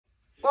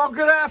Well,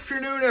 good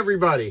afternoon,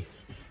 everybody.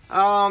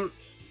 Kind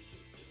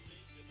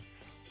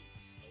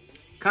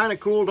of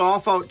cooled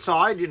off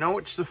outside. You know,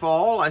 it's the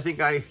fall. I think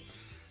I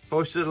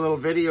posted a little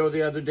video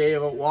the other day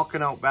about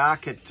walking out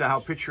back at how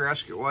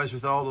picturesque it was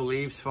with all the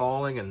leaves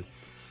falling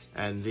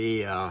and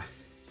the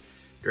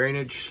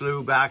drainage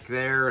slough back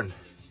there and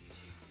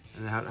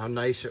how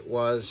nice it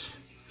was.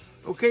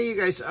 Okay, you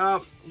guys,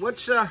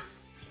 what's oh,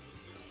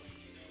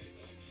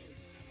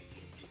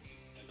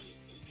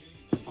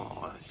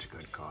 that's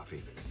good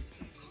coffee.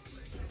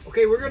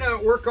 Okay, we're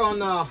gonna work on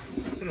the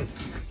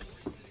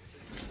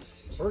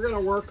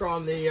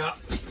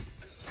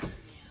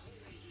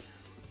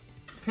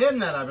pin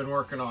that I've been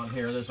working on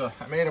here.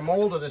 I made a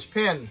mold of this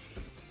pin.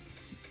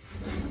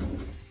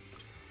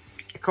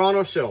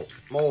 Econosil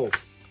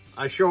mold.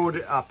 I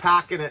showed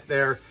packing it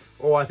there.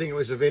 Oh, I think it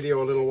was a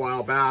video a little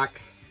while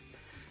back.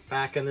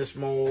 Packing this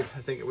mold.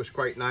 I think it was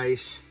quite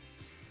nice.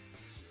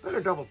 Better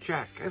double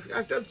check.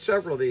 I've done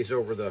several of these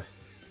over the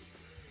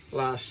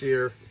last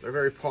year. They're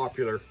very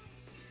popular.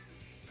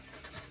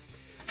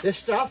 This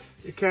stuff,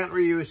 you can't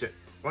reuse it.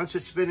 Once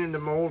it's been in the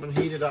mold and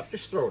heated up,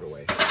 just throw it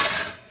away.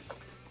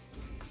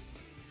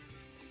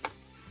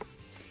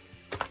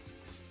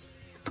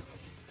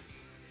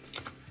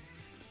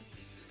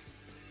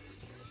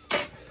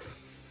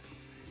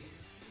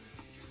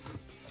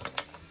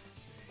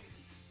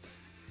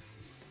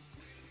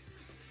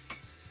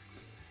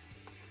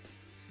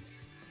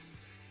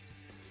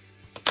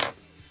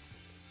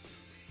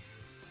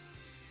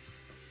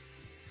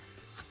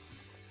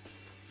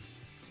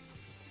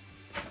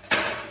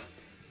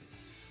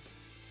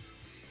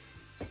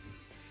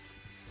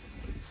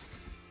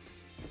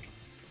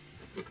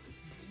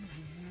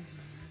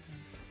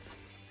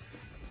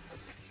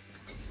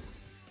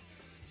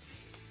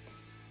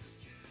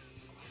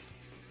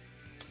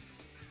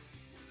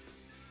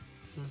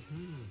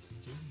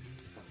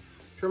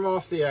 Trim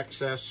off the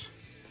excess.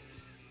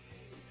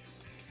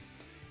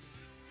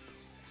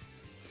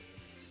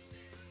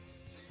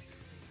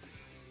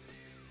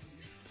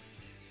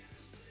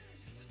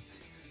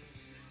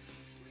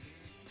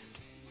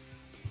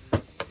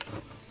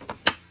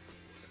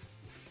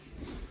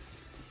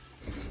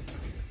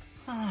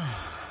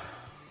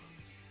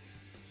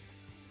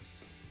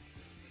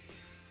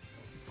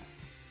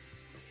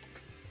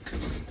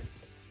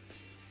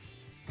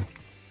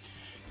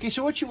 Okay,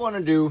 so what you want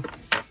to do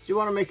is you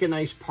want to make a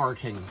nice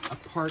parting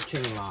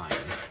line,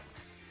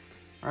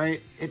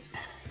 right? It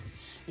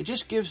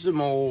just gives the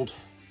mold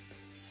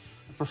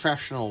a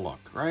professional look,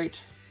 right?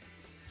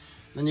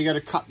 Then you got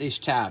to cut these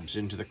tabs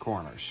into the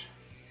corners.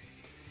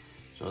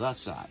 So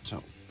that's that.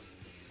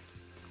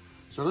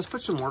 So let's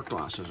put some work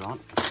glasses on.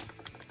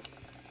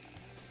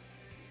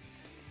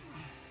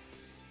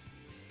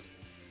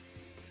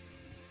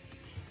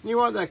 You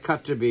want that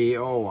cut to be,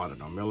 oh, I don't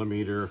know,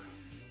 millimeter.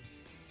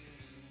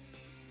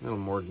 A little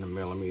more than a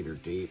millimeter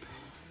deep.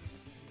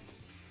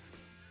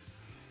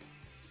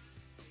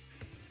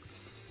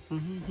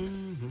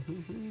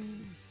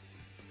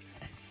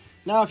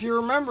 Now, if you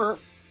remember,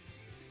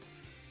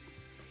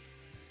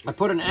 I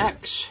put an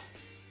X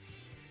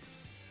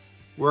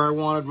where I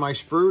wanted my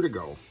sprue to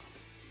go.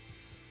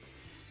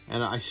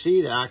 And I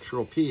see the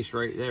actual piece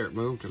right there. It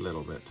moved a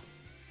little bit.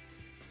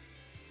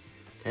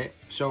 Okay,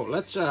 so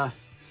let's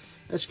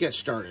get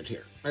started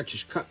here. Let's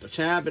just cut the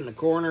tab in the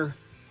corner.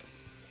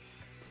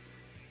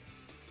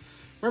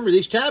 Remember,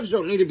 these tabs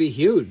don't need to be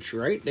huge,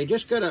 right? They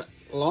just gotta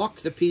lock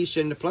the piece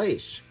into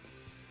place.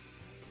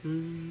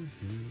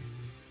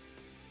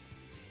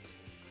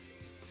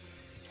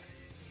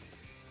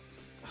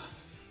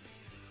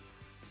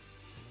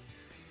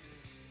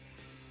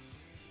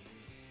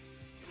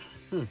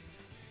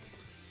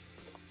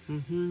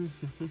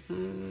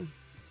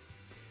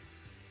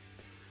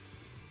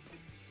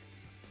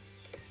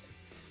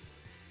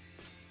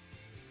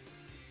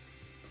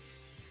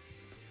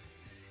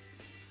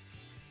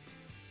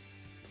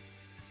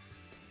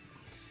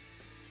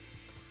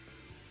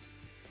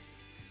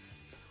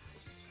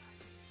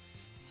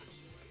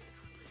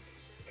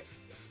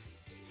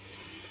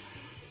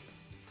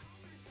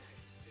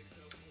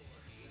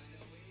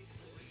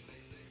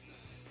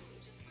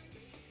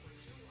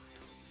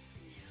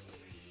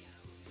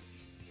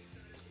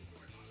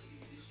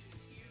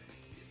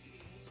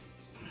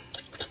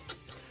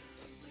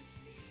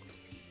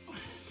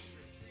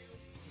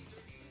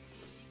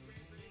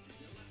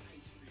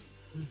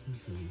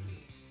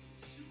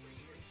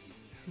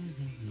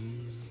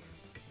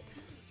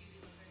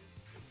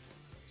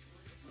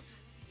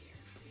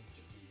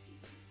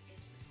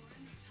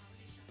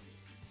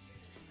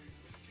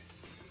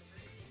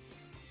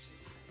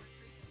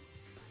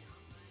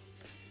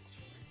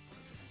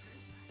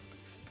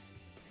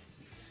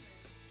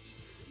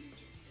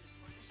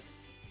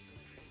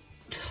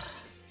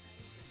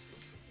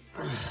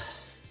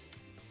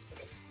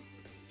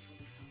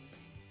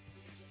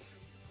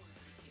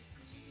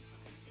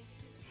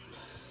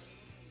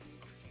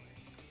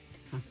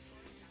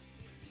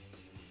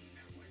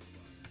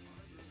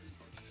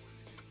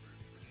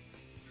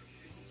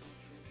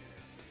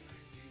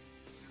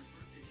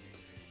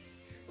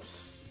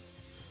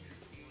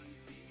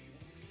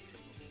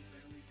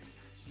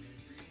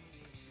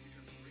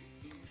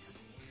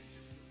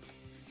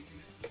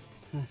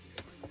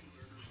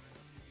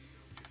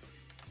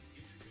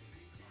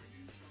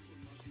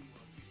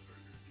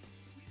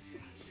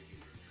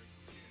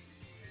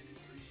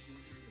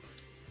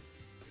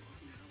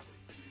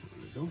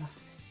 go.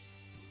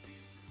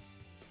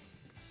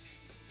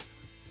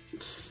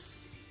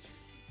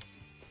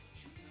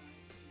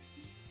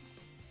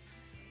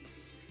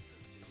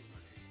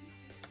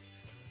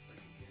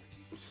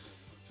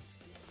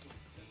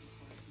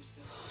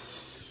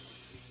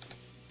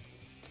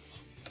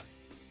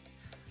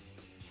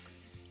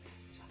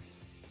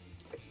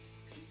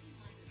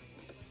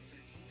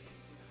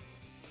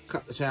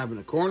 Cut the tab in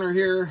the corner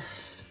here.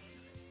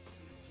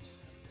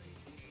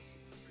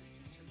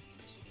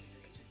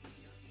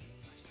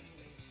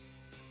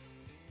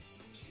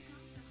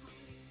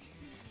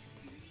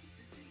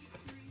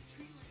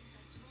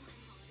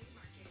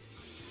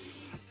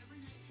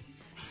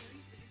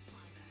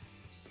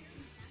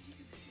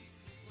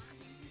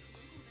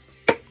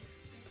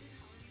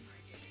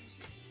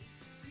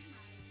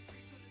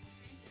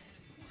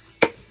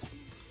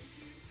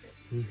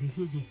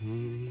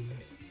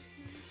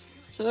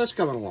 So that's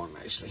coming along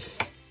nicely.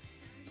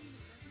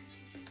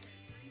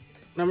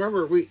 Now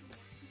remember, we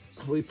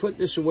put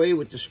this away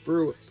with the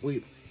sprue.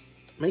 We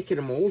making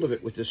a mold of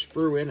it with the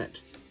sprue in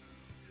it.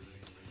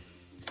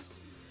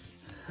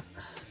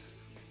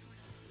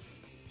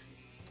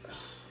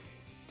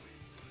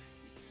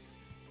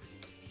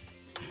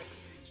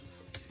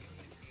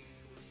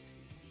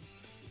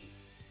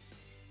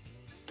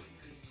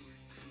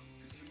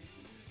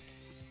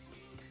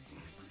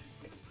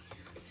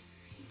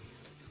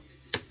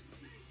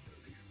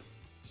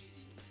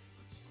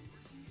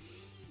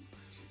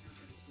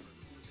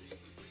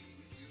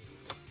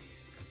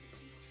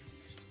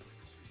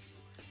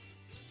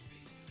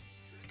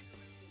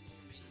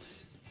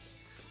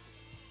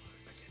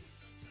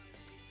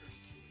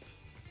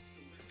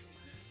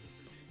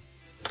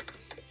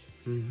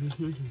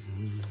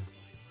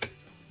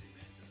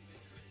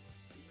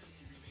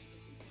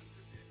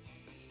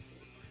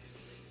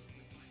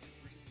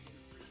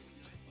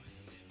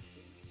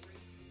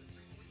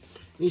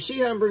 You see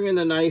how I'm bringing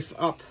the knife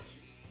up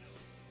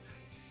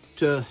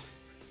to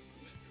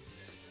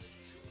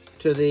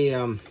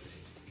the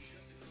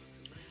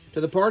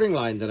parting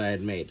line that I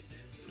had made.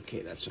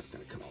 Okay, that's not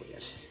going to come out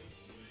yet.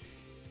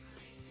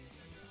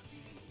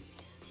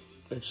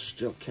 It's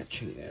still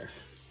catching there.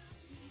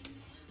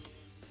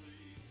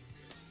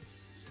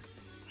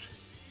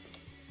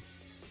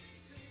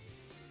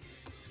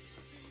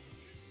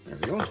 There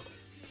we go.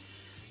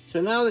 So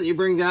now that you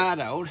bring that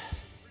out,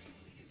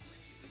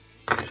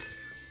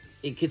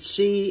 you can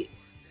see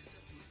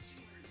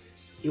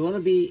you want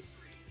to be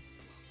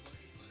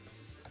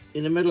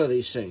in the middle of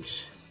these things.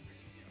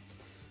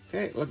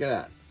 Okay, look at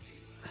that.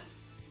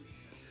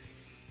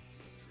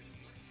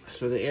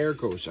 So the air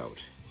goes out.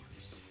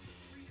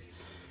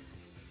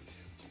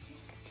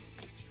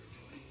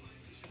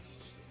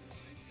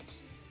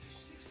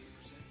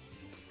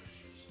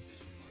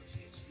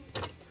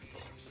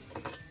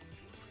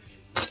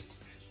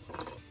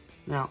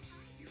 Now,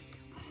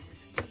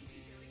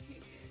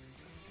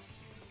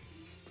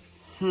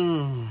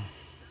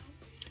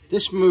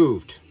 this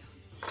moved.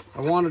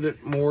 I wanted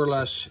it more or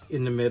less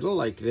in the middle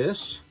like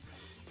this,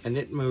 and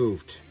it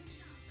moved.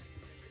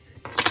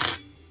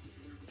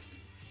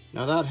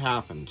 Now that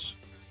happens,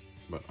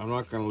 but I'm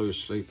not going to lose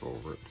sleep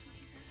over it.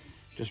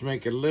 Just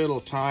make a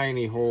little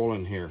tiny hole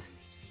in here.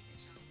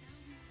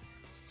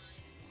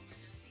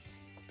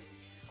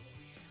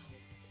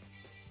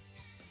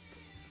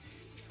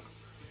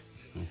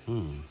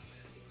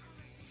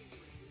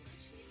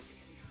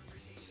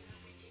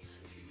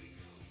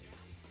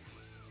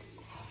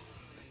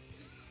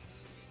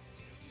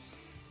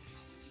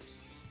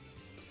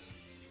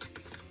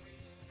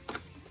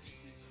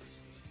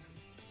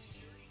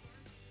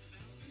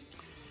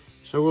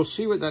 So we'll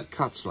see what that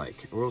cut's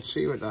like. We'll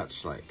see what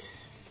that's like.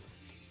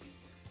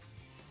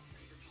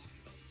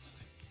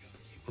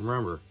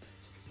 Remember,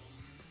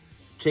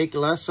 take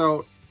less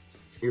out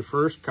your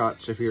first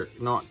cuts if you're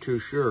not too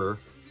sure,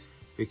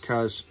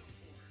 because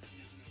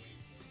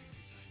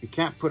you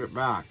can't put it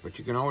back, but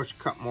you can always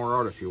cut more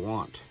out if you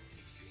want.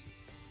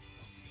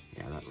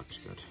 Yeah, that looks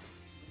good.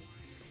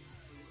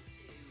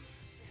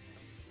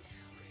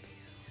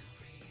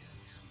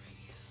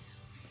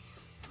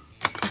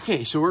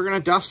 Okay, so we're gonna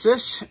dust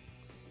this.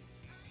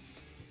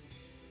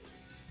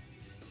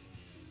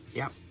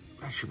 Yep,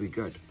 that should be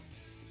good.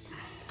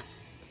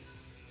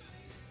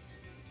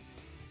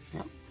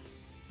 Yep.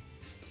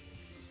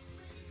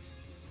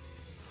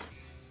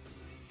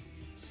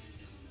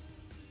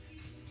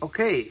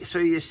 Okay, so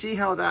you see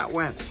how that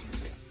went.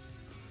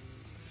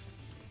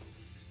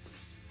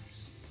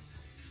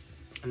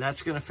 And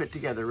that's gonna fit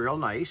together real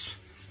nice.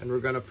 And we're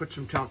gonna put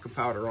some talcum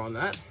powder on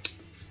that.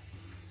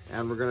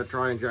 And we're gonna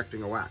try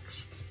injecting a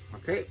wax,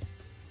 okay?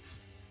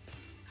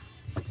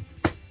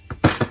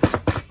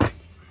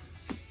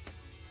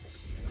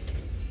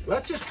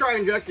 Let's just try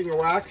injecting a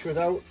wax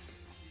without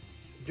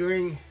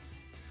doing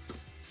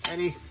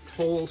any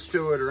holes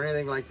to it or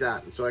anything like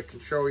that. And so I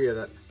can show you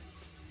that.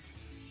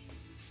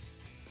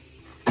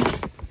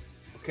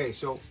 Okay,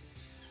 so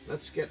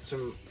let's get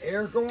some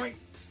air going.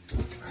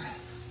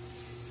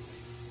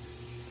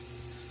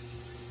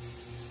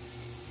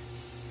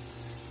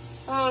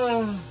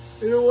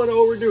 You don't want to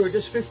overdo it.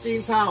 Just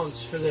 15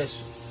 pounds for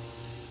this.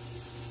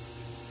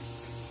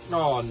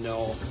 Oh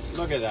no,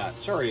 look at that.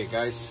 Sorry you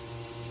guys.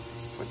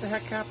 What the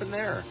heck happened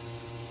there?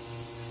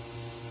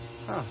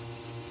 Huh.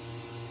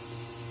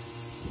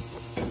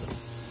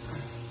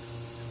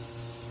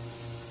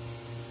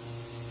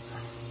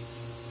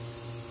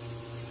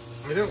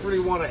 I don't really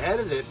want to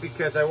edit it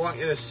because I want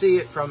you to see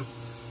it from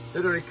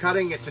literally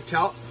cutting it to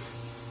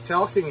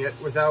talking it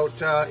without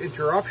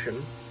interruption,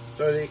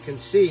 so that you can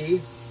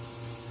see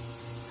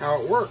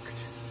how it worked.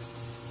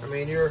 I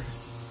mean, you're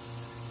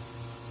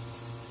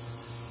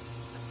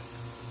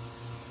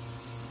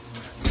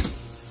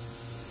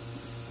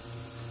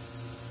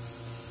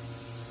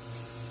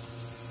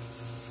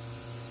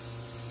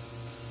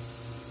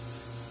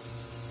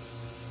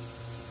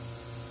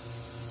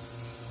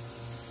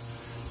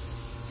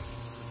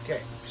okay,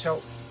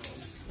 so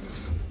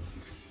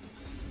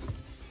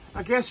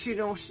I guess, you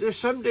know, there's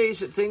some days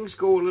that things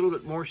go a little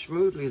bit more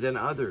smoothly than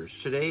others.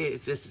 Today,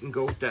 it just didn't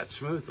go that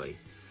smoothly.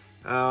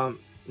 9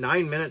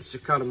 minutes to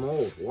cut a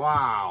mold.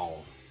 Wow.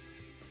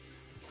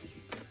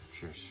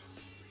 Cheers.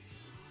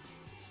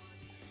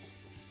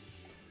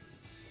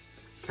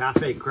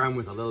 Cafe creme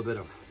with a little bit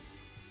of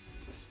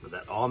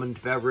that almond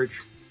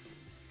beverage.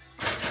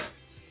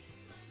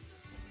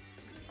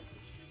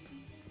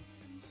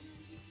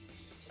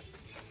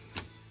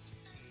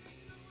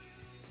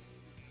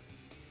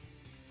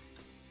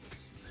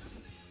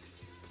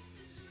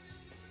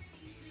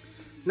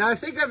 Now, I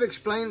think I've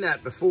explained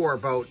that before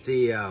about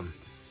the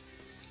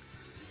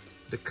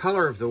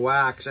color of the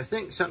wax. I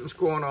think something's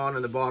going on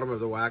in the bottom of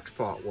the wax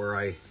pot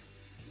where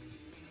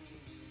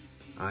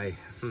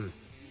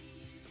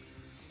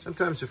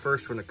sometimes the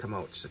first one to come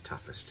out is the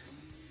toughest.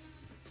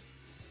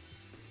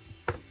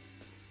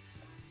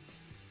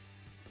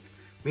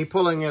 Me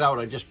pulling it out,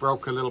 I just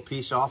broke a little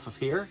piece off of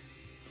here.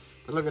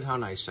 But look at how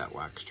nice that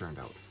wax turned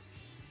out.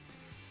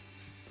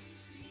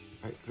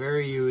 Right,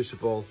 very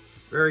usable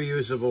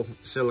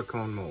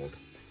silicone mold.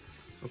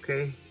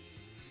 Okay.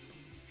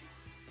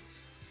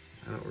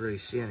 I don't really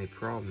see any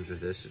problems with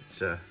this. It's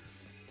that's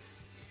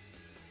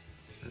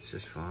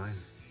just fine.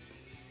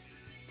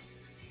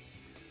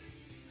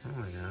 Oh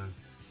my God.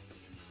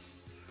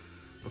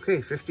 Okay,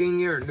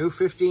 new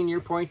 15-year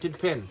pointed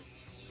pin.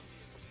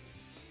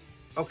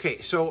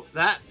 Okay, so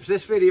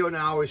this video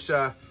now is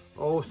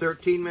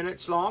 13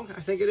 minutes long,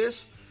 I think it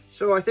is.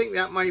 So I think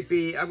that might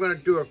be, I'm going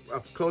to do a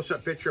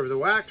close-up picture of the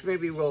wax.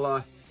 Maybe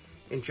we'll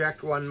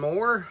inject one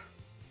more.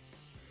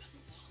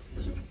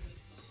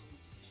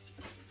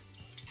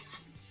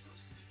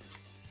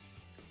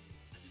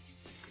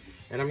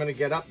 And I'm going to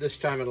get up this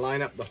time and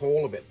line up the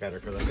hole a bit better,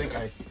 because I think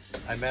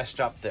I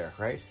messed up there,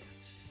 right?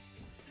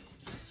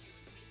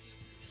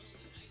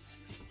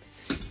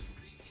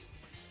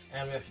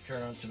 And we have to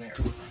turn on some air.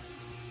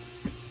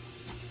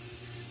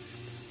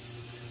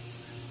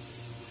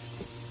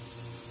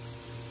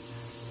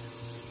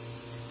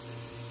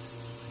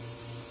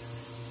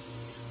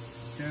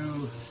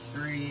 Two,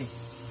 3,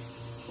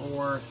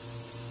 4,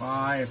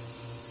 5,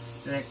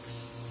 6,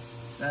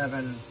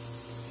 7,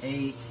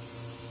 8,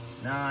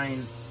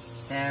 9,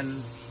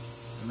 10,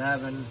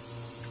 11,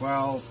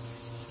 12,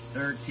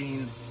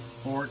 13,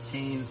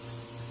 14,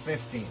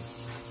 15.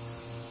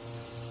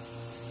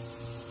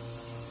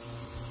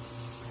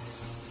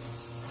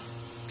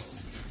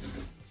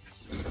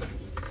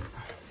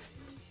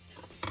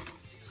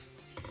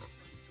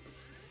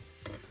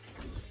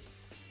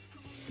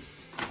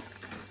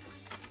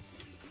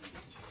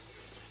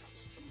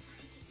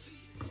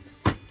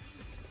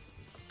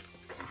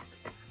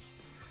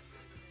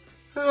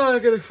 I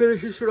gotta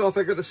finish this one off.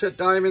 I gotta set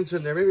diamonds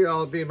in there. Maybe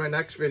I'll be in my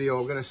next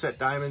video. I'm gonna set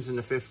diamonds in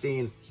the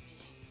 15.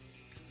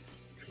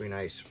 Should be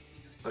nice.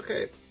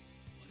 Okay.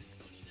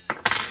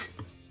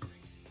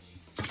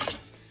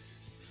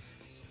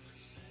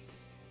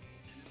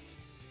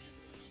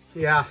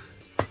 Yeah,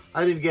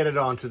 I didn't get it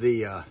onto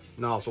the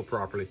nozzle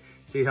properly.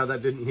 See how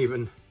that didn't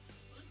even...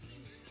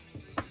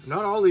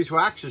 Not all these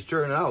waxes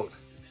turn out.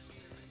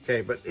 Okay,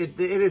 but it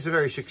is a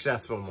very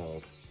successful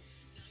mold.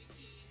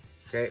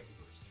 Okay.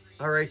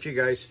 All right, you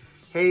guys.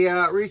 Hey,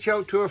 reach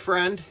out to a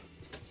friend.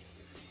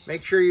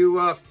 Make sure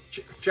you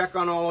check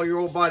on all your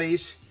old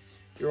buddies,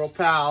 your old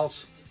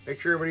pals. Make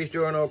sure everybody's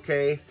doing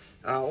okay.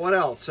 What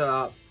else?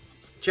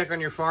 Check on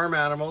your farm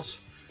animals.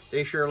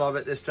 They sure love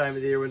it this time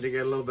of the year when they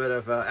get a little bit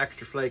of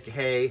extra flake of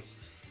hay.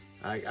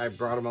 I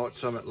brought them out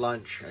some at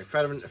lunch. I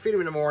feed them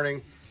in the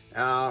morning,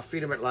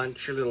 feed them at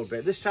lunch a little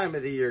bit. This time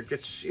of the year, it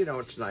gets, you know,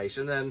 it's nice.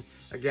 And then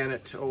again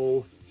at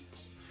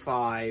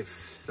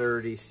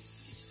 5:30.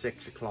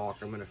 6 o'clock,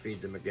 I'm going to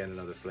feed them again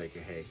another flake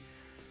of hay.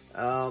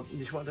 You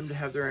just want them to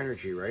have their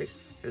energy, right?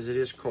 Because it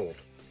is cold.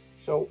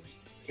 So,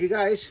 you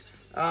guys,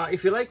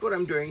 if you like what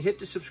I'm doing, hit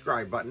the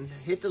subscribe button,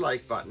 hit the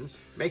like button,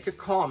 make a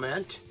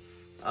comment,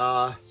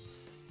 tell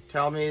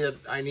me that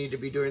I need to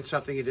be doing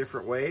something a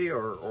different way,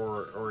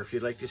 or if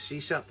you'd like to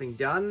see something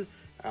done,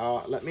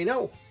 let me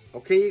know.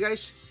 Okay, you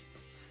guys?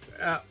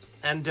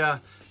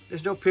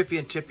 There's no Pippy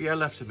and Tippy. I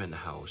left them in the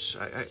house.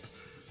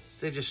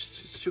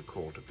 It's too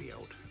cold to be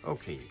out.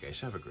 Okay, you guys,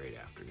 have a great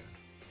afternoon.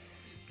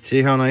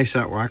 See how nice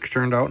that wax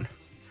turned out?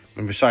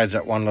 And besides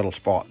that one little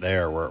spot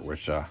there where it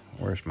was,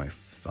 where's my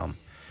thumb?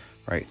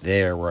 Right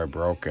there where I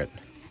broke it.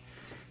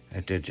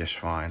 It did just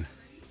fine.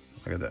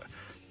 Look at that.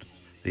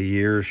 The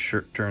ears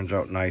turns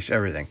out nice,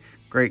 everything.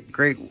 Great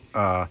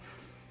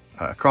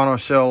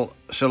Econosil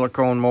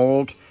silicone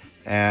mold,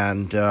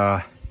 and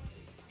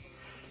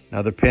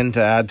another pin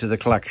to add to the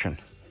collection,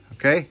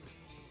 okay?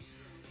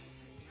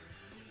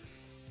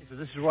 So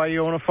this is why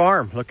you own a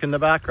farm. Look in the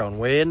background,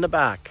 way in the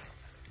back.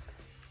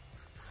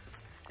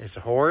 There's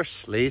a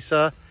horse,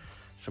 Lisa,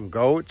 some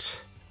goats,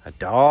 a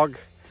dog,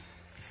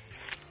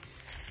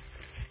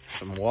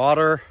 some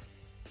water.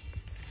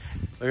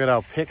 Look at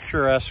how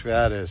picturesque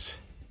that is.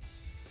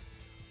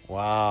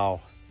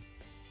 Wow.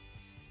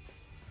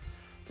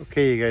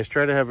 Okay, you guys,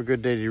 try to have a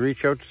good day. Do you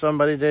reach out to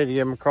somebody today? Do you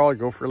give them a call?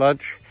 Go for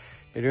lunch?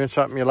 You're doing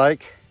something you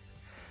like?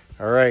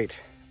 All right.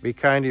 Be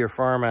kind to your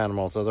farm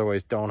animals,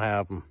 otherwise don't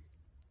have them.